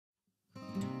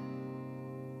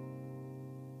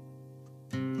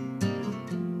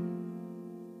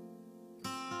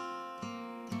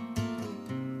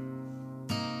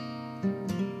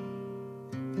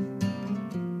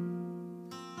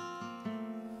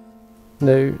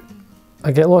Now,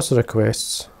 I get lots of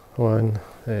requests on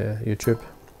YouTube,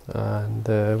 and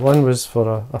one was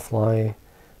for a fly,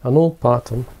 an old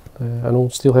pattern, an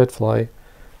old steelhead fly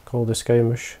called the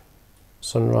Skykomish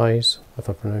Sunrise, if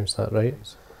I pronounced that right.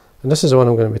 And this is the one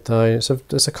I'm going to be tying.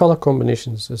 It's a colour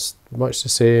combinations, it's much the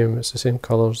same, it's the same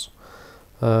colours,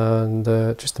 and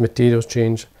just the materials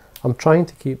change. I'm trying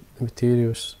to keep the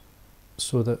materials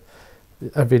so that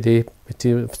everyday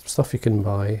material stuff you can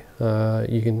buy,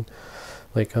 you can,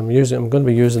 like I'm going to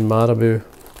be using Marabou,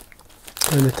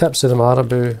 and the tips of the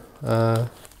Marabou, you're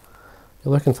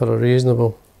looking for a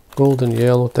reasonable golden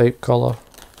yellow type colour.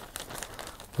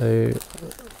 Now,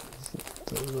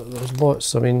 there's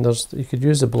lots, I mean you could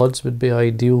use the bloods, would be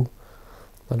ideal.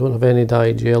 I don't have any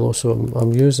dyed yellow, so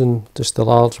I'm using just the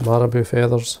large Marabou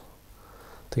feathers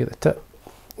to get the tip.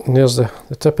 And there's the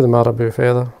tip of the Marabou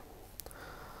feather.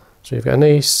 So you've got a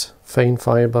nice fine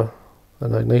fibre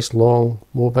and a nice long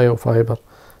mobile fibre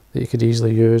that you could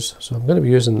easily use. So I'm going to be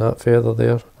using that feather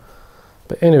there.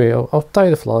 But anyway, I'll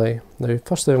tie the fly. Now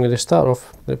firstly I'm going to start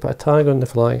off, I'm going to put a tag on the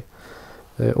fly,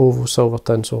 the oval silver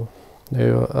tinsel.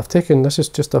 Now I've taken, this is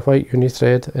just a white uni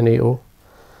thread in 8/0.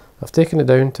 I've taken it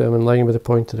down to in line with the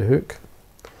point of the hook.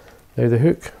 Now the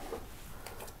hook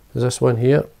is this one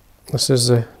here. This is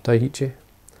the Daiichi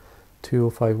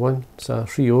 2051. It's a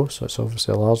 3/0, so it's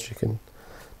obviously a large. You can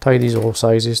tie these all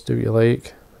sizes, do what you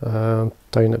like.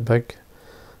 Tying it big.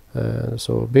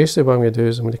 So basically what I'm going to do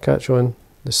is I'm going to catch on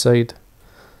the side.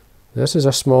 This is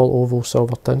a small oval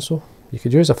silver tinsel. You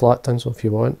could use a flat tinsel if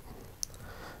you want.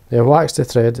 Now I've waxed the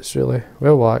thread, it's really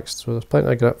well waxed, so there's plenty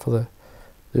of grip for the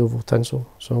oval tinsel.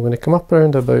 So I'm going to come up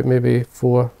around about maybe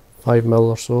 4-5 mil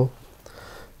or so,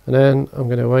 and then I'm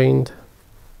going to wind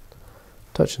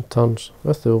touch and turns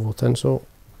with the oval tinsel.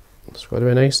 It's got to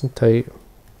be nice and tight.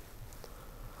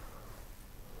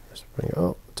 Just bring it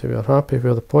up till we're happy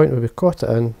where the point where we caught it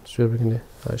in, so we're going to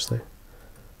actually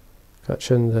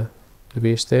catch in the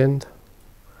waist end.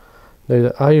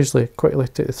 Now I usually quickly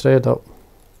take the thread up,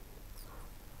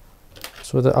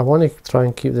 so that I want to try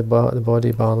and keep the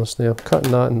body balanced. Now I'm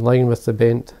cutting that in line with the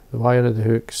bent. The wire of the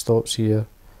hook stops here,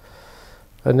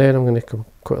 and then I'm going to come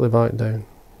quickly back down.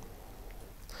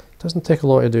 Doesn't take a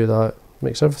lot to do that,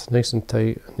 makes everything nice and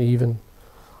tight and even.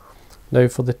 Now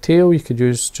for the tail you could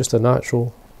use just a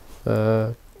natural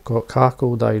got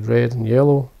Hackle dyed red and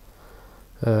yellow.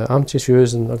 I'm just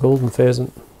using a golden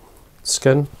pheasant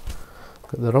skin.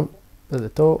 Got the rump at the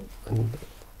top, and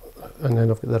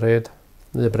then I've got the red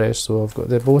in the breast, so I've got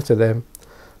both of them.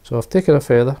 So I've taken a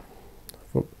feather,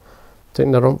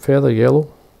 taking the rump feather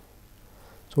yellow.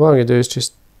 So what I'm going to do is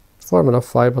just form enough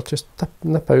fibre, just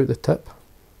nip out the tip.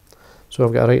 So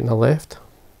I've got a right and a left.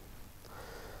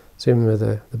 Same with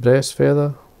the breast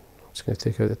feather. I'm just going to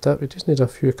take out the tip. It just needs a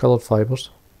few coloured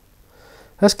fibres.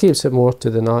 This keeps it more to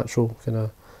the natural kind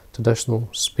of traditional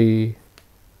Spey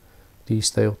D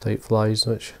style type flies,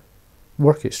 which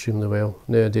work extremely well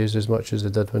nowadays, as much as they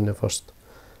did when they first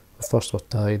were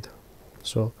tied.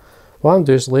 So what I'm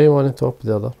doing is lay one on top of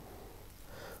the other.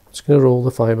 I'm just going to roll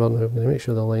the fibre. Now I'm going to make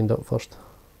sure they're lined up first.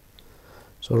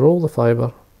 So roll the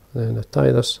fibre, and then I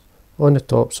tie this on the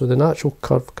top so the natural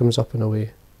curve comes up and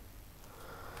away.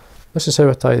 This is how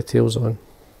I tie the tails on,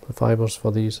 the fibres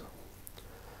for these.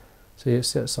 See, it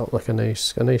sets up like a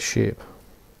nice shape.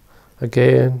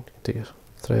 Again, take your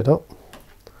thread up,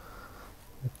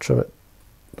 trim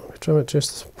it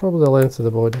just probably the length of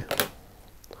the body,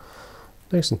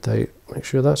 nice and tight. Make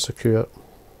sure that's secure.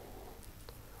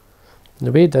 On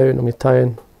the way down, I'm going to tie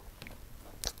in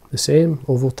the same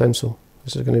oval tinsel.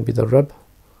 This is going to be the rib.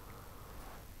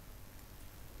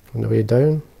 On the way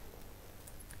down,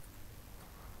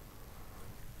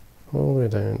 all the way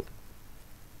down.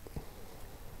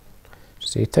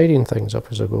 See, tidying things up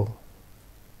as I go.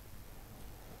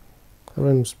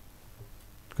 Everything's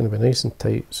going to be nice and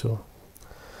tight. So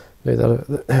now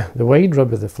the wide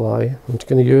rib of the fly, I'm just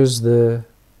going to use the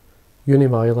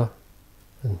Uni-Mylar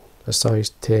in a size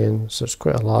 10, so it's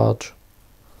quite a large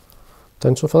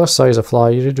tinsel. For this size of fly,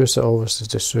 you reduce it obviously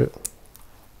to suit.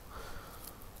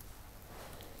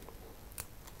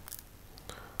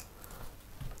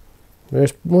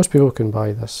 Most people can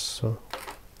buy this, so.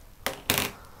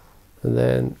 And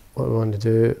then what we want to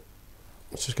do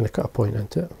is just going to cut a point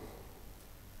into it.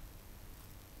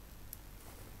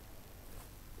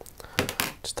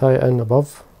 Just tie it in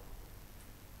above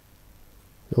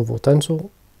the oval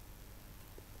tinsel.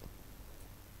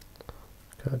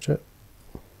 Catch it.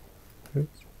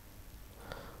 Oops.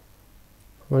 I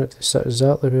want it to sit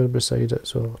exactly where beside it,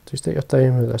 so just take your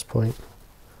time at this point.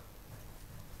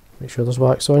 Make sure there's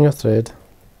wax on your thread.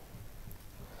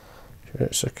 Make sure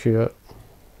it's secure.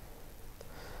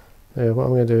 What I'm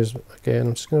going to do is, again,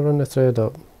 I'm just going to run the thread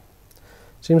up.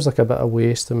 Seems like a bit of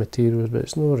waste of materials, but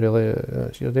it's not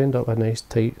really. You'll end up with a nice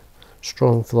tight,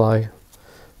 strong fly.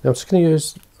 Now I'm just going to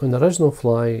use, when there is no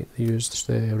fly, they used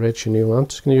the red chenille. I'm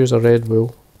just going to use a red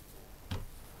wool.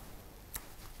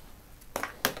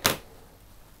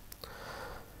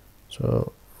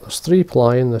 So there's 3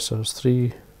 ply in this, there's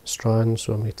 3 strands,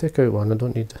 so I'm going to take out one, I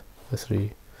don't need the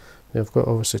 3. Now I've got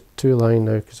obviously 2 line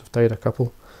now because I've tied a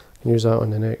couple. I can use that on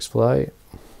the next fly.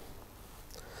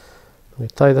 I'm going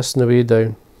to tie this in the way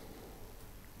down.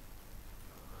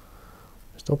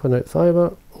 Just open out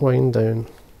fibre, wind down.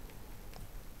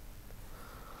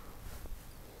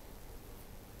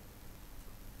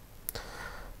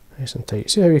 Nice and tight.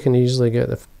 See how you can easily get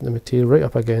the material right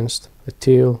up against the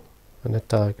tail and the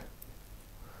tag.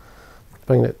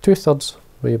 Bring it 2/3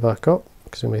 way back up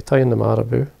because I'm going to tie in the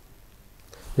Marabou.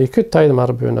 Now you could tie the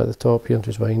Marabou in at the top here and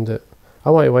just wind it.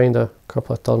 I want to wind a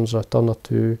couple of turns, or a turn or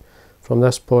two from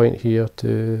this point here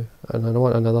to, and I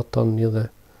want another turn near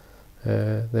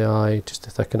the eye just to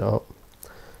thicken it up.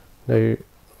 Now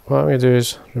what I'm going to do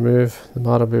is remove the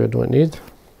Marabou I don't need.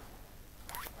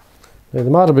 Now the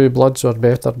Marabou bloods are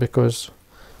better because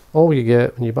all you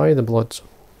get when you buy the bloods,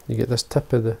 you get this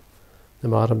tip of the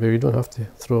Marabou. You don't have to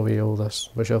throw away all this,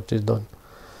 which I've just done.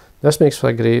 This makes for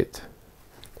a great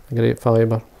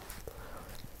fibre.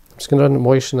 I'm just going to run and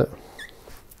moisten it.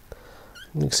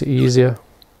 Makes it easier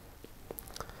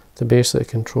to basically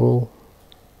control.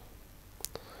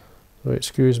 So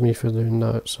excuse me for doing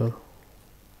that. So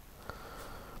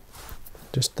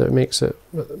just it makes it,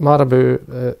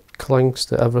 Marabou clings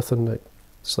to everything.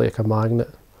 It's like a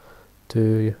magnet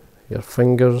to your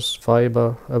fingers,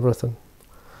 fibre, everything.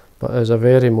 But it's a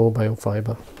very mobile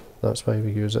fibre. That's why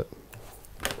we use it.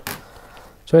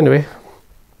 So anyway,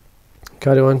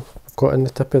 carry on. I've got in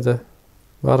the tip of the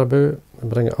Marabou and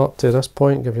bring it up to this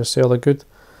point. Give yourself a good,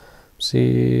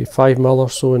 say 5mm or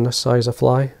so in this size of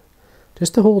fly,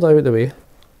 just to hold it out of the way.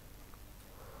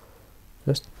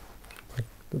 Just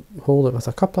hold it with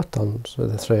a couple of turns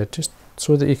of the thread, just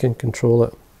so that you can control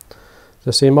it. As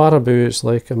I say, Marabou, it's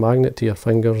like a magnet to your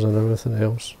fingers and everything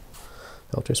else.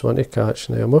 I'll just want to catch.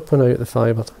 Now I'm whipping out the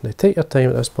fibre. Now take your time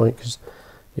at this point because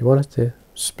you want it to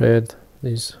spread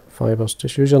these fibres.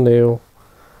 Just use your nail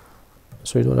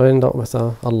so you don't end up with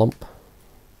a lump.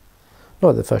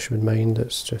 Not that the fish would mind,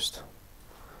 it's just,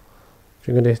 if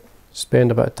you're going to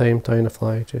spend a bit of time tying a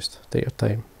fly, just take your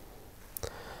time.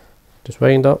 Just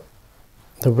wind up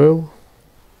the wool,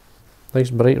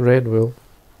 nice bright red wool.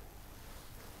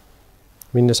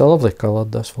 I mean, it's a lovely colour,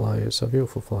 this fly, it's a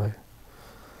beautiful fly.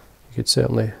 You could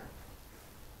certainly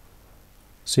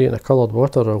see it in the coloured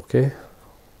water, okay.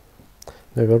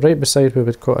 Now we're right beside where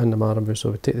we'd caught in the Marabou,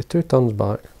 so we take the 2 turns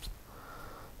back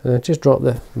and then just drop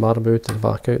the Marabou to the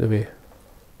back out of the way.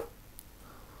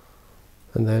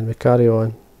 And then we carry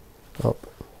on up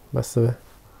with the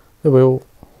wool.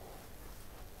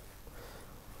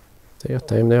 Take your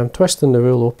time. Now I'm twisting the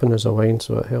wool open as I wind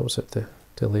so it helps it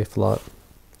to lay flat.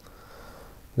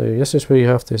 Now this is where you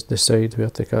have to decide where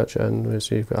to catch it in.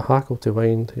 So you've got a hackle to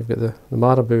wind, you've got the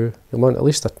Marabou, you want at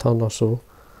least a turn or so.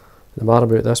 The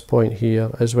Marabou at this point here,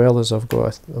 as well as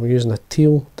I'm using a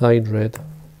teal dyed red.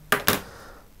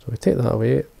 So we take that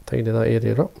away, tidy that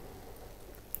area up.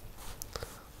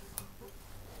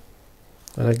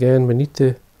 And again we need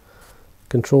to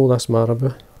control this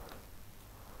Marabou.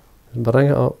 Just bring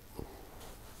it up.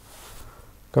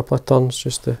 A couple of turns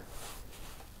just to,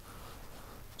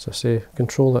 as I say,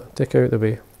 control it, take it out of the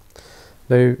way.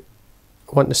 Now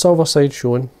I want the silver side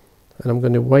shown and I'm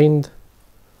going to wind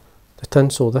the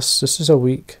tinsel. This is a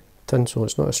weak tinsel,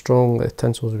 it's not as strong like the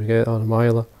tinsels we get on a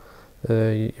Mylar.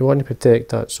 You want to protect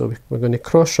that, so we're going to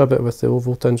cross rib it with the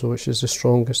oval tinsel, which is the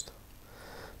strongest.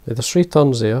 Now there's 3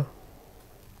 turns there.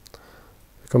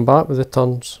 We come back with the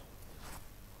turns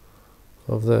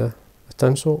of the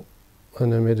tinsel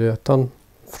and then we do a turn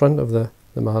in front of the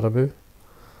Marabou.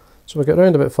 So we get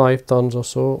round about 5 turns or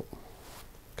so,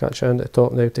 catch it in at the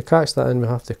top. Now to catch that in we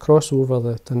have to cross over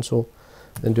the tinsel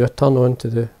and do a turn onto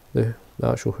the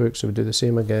actual hook, so we do the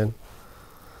same again.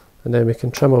 And then we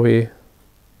can trim away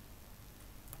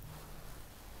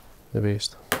the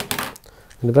waste.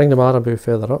 And to bring the Marabou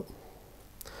feather up,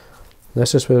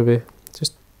 this is where we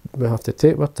have to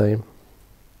take our time.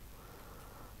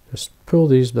 Just pull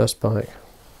this back.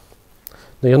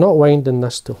 Now you're not winding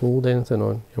this to hold anything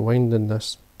on, you're winding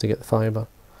this to get the fibre.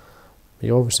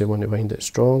 You obviously want to wind it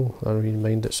strong, or you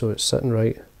wind it so it's sitting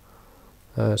right.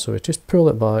 So we just pull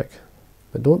it back,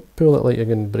 but don't pull it like you're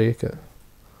going to break it.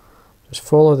 Just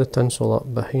follow the tinsel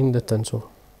up behind the tinsel.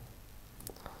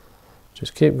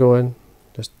 Just keep going,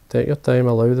 just take your time,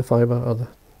 allow the fibre or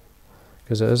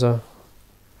because it is a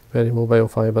very mobile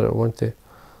fibre. It will want to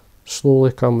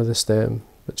slowly come with the stem,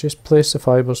 but just place the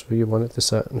fibres where you want it to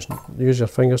sit and use your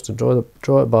fingers to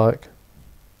draw it back.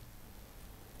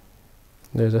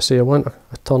 Now, as I say, I want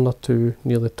a turn or two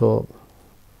near the top.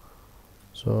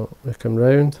 So we come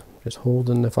round, just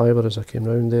holding the fibre as I came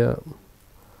round there,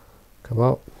 come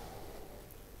up,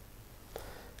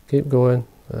 keep going,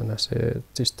 and I say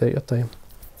just take your time.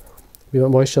 A bit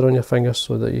of moisture on your fingers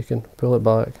so that you can pull it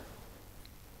back.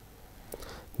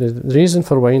 The reason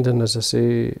for winding, as I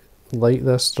say, like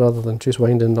this rather than just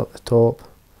winding up the top,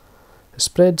 it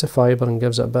spreads the fibre and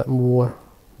gives it a bit more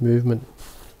movement.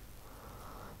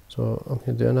 So I'm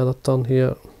going to do another turn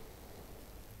here,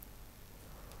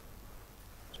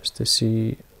 just to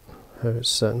see how it's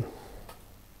sitting.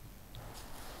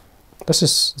 This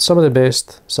is some of the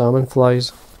best salmon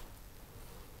flies.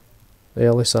 The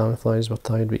early salmon flies were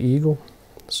tied with eagle,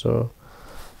 so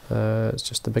it's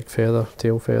just a big feather,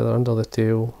 tail feather under the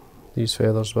tail. These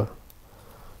feathers were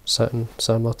sitting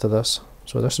similar to this,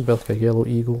 so this would be like a yellow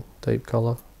eagle type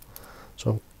colour.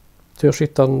 So 2 or 3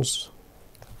 turns,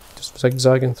 just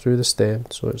zigzagging through the stem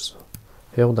so it's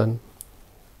held in.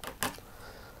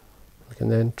 We can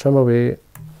then trim away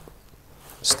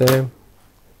the stem,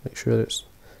 make sure it's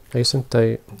nice and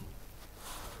tight,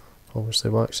 obviously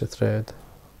wax the thread.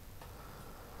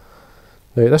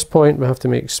 Now at this point we have to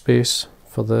make space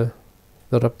for the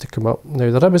rib to come up.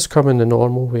 Now the rib is coming the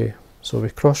normal way, so we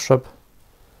cross rib,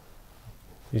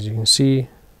 as you can see,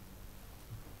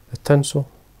 the tinsel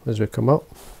as we come up,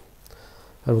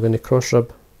 and we're going to cross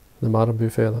rib the Marabou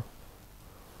feather.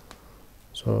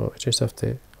 So we just have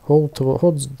to hold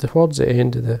towards the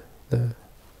end of the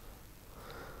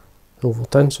oval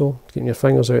tinsel, keeping your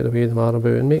fingers out of the way of the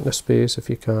Marabou and making a space if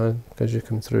you can, because you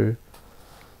come through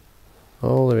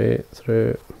all the way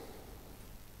through.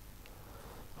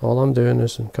 All I'm doing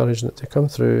is encouraging it to come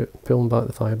through, pulling back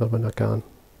the fibre when I can.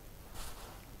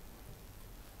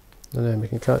 And then we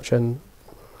can catch in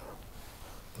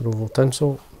the oval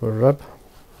tinsel or rib,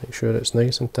 make sure it's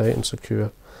nice and tight and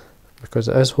secure, because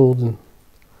it is holding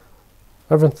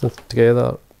everything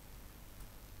together.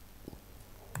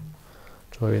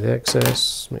 Draw away the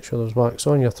excess, make sure there's wax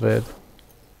on your thread,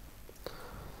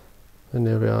 and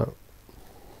there we are.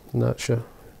 And that's your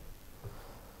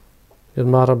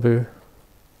Marabou.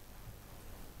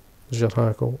 There's your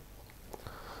hackle.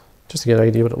 Just to get an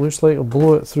idea what it looks like, I'll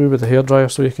blow it through with the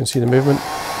hairdryer so you can see the movement.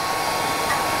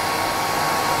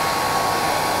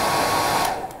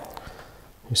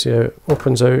 You see how it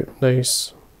opens out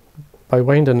nice. By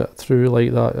winding it through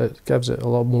like that, it gives it a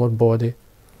lot more body.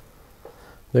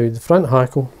 Now the front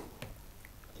hackle,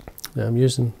 I'm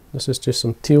using, this is just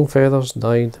some teal feathers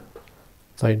dyed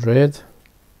red.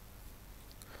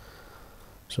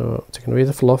 So taking away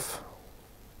the fluff,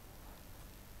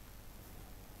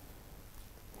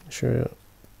 sure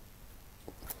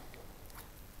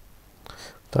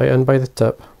tie it in by the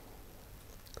tip.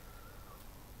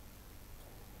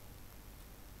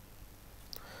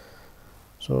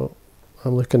 So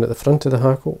I'm looking at the front of the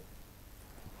hackle,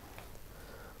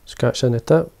 scratch in the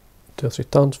tip, 2 or 3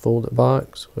 turns, fold it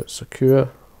back so it's secure,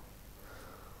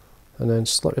 and then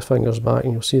slip your fingers back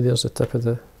and you'll see there's the tip of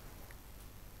the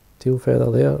teal feather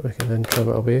there. We can then trim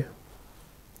it away,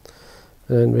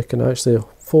 and then we can actually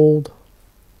fold,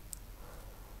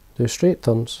 do straight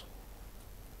turns,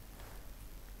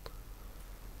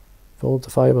 fold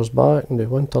the fibres back and do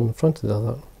 1 turn in front of the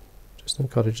other, just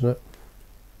encouraging it.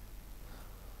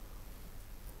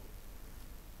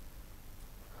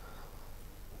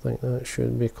 I think that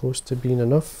should be close to being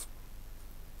enough.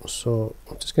 So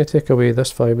I'm just going to take away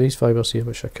this these fibres here,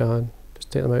 which I can,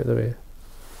 just take them out of the way,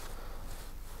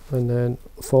 and then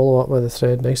follow up with the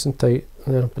thread nice and tight,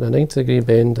 and then put a 90-degree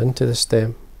bend into the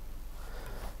stem.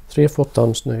 3 or 4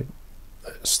 turns now.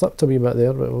 It slipped a wee bit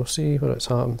there, but we'll see where it's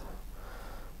happened.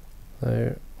 Now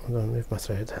I'm going to move my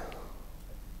thread.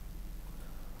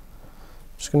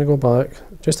 Just going to go back.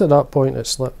 Just at that point it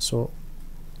slipped, so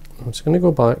I'm just going to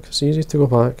go back. It's easy to go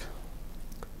back.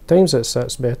 Times it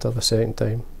sits better the second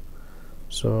time.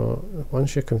 So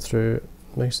once you come through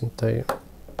nice and tight,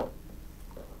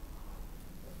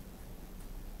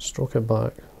 stroke it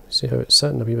back. See how it's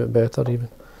sitting a wee bit better even.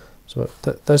 So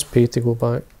it does pay to go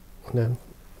back, and then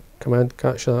come in,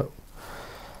 catch that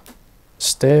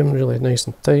stem really nice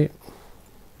and tight.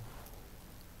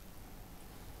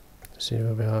 See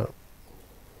where we are.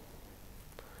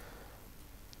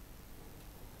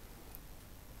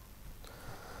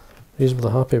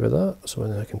 Reasonably happy with that, so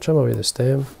then I can trim away the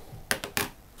stem.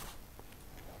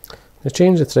 I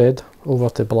change the thread over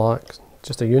to black,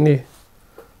 just a uni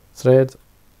thread.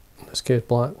 this case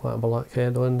black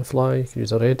head on the fly. You can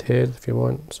use a red head if you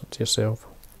want, it's up to yourself.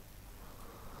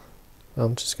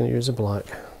 I'm just going to use the black.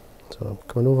 So I'm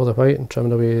coming over the white and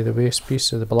trimming away the waste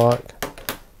piece of the black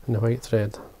and the white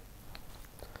thread.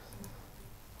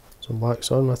 Some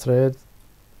wax on my thread,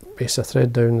 base the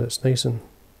thread down that's nice and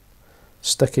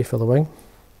sticky for the wing.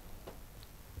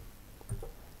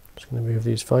 Just going to move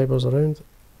these fibres around.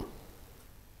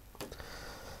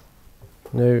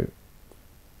 Now,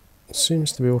 it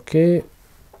seems to be okay.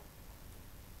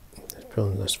 Just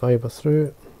pulling this fibre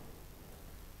through.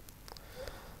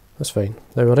 That's fine.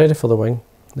 Now we're ready for the wing.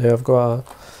 Now I've got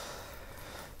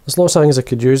there's lots of things I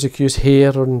could use. You could use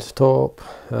hair on the top,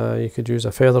 you could use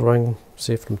a feather wing,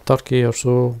 say from turkey or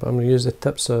so, but I'm going to use the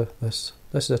tips of this.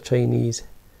 This is a Chinese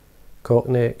cock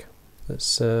neck.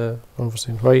 It's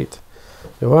obviously in white.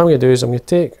 Now what I'm going to do is I'm going to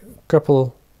take a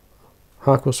couple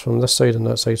hackles from this side and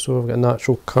that side, so I've got a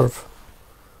natural curve.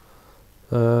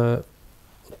 I'll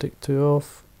take two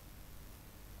off.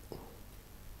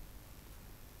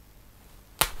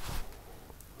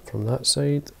 From that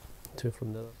side, two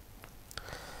from the other.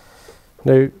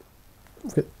 Now,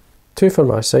 I've got two from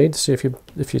my side, so if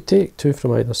you take two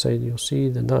from either side, you'll see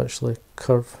they naturally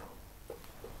curve.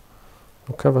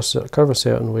 They'll curve a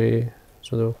certain way,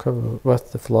 so they'll curve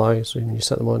with the fly, so when you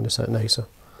set them on, they sit nicer.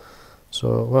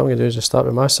 So what I'm going to do is just start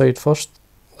with my side first.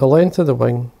 The length of the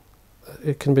wing,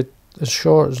 it can be as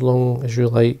short, as long as you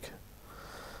like.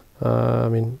 I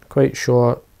mean, quite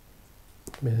short.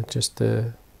 I mean, just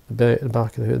the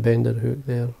back of the hook, the bend of the hook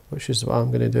there, which is what I'm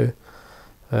going to do.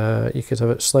 You could have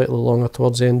it slightly longer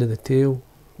towards the end of the tail.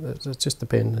 It just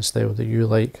depends on the style that you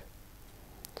like.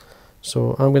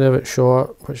 So I'm going to have it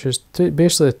short, which is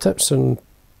basically the tips and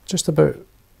just about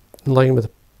in line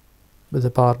with the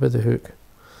barb of the hook.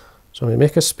 So I'm going to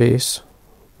make a space.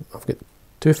 I've got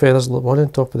two feathers, one on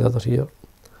top of the other here.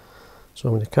 So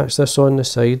I'm going to catch this on the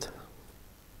side.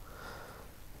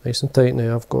 Nice and tight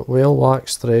now. I've got well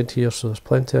waxed thread here, so there's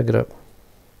plenty of grip.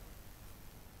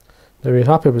 Now we're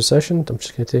happy positioned, I'm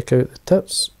just going to take out the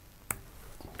tips.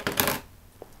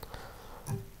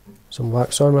 Some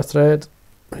wax on my thread,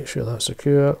 make sure that's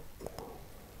secure.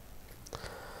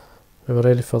 Now we're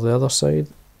ready for the other side.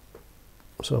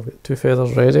 So I've got two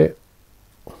feathers ready.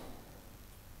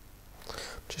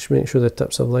 Just make sure the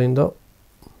tips are lined up.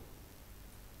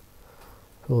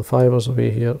 Pull the fibres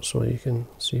away here so you can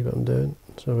see what I'm doing.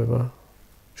 So we will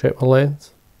check my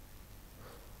length.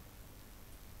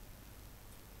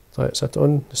 Right, sit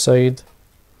on the side,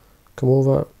 come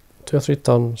over 2 or 3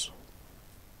 turns,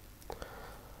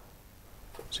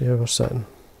 see how we're sitting.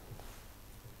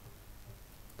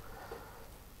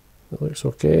 It looks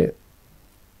okay.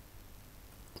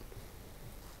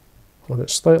 Well,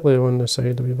 it's slightly on the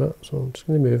side a wee bit, so I'm just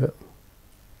going to move it.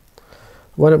 I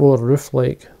want it more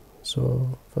roof-like,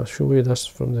 so if I show you this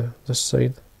from this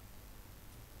side.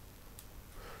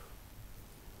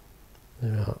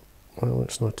 There we are. Well,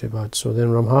 it's not too bad. So then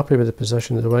when I'm happy with the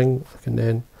position of the wing, I can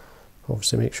then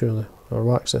obviously make sure I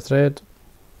wax the thread.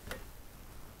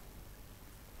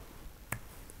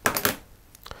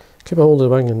 Keep a hold of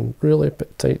the wing and really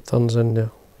put tight turns in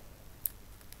there.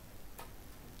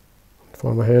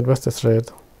 Form a head with the thread.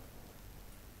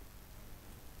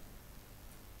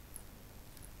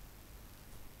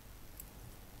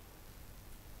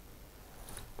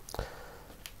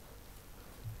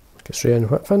 Get straight in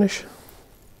whip finish.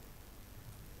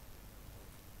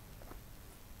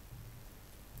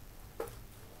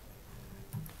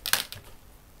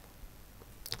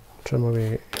 Trim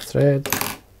away thread,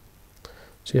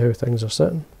 see how things are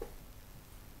sitting.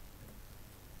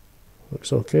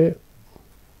 Looks okay.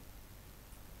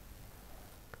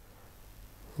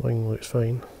 Wing looks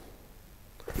fine.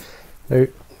 Now,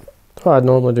 what I'd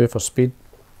normally do for speed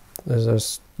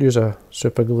is use a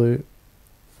super glue.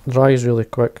 Dries really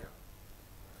quick.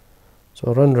 So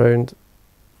I'll run round.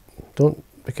 Don't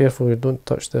be careful, you don't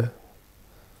touch the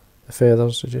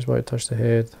feathers, you just want to touch the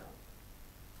head.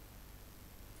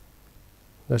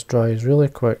 This dries really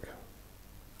quick.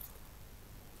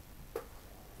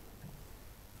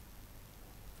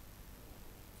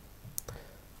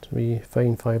 To me,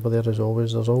 fine fibre there as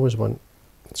always, there's always one.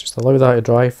 Just allow that to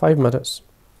dry 5 minutes,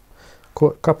 a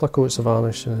couple of coats of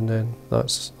varnish, and then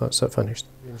that's it finished.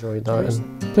 If you enjoyed that,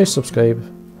 and please subscribe,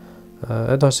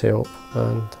 it does help,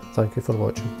 and thank you for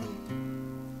watching.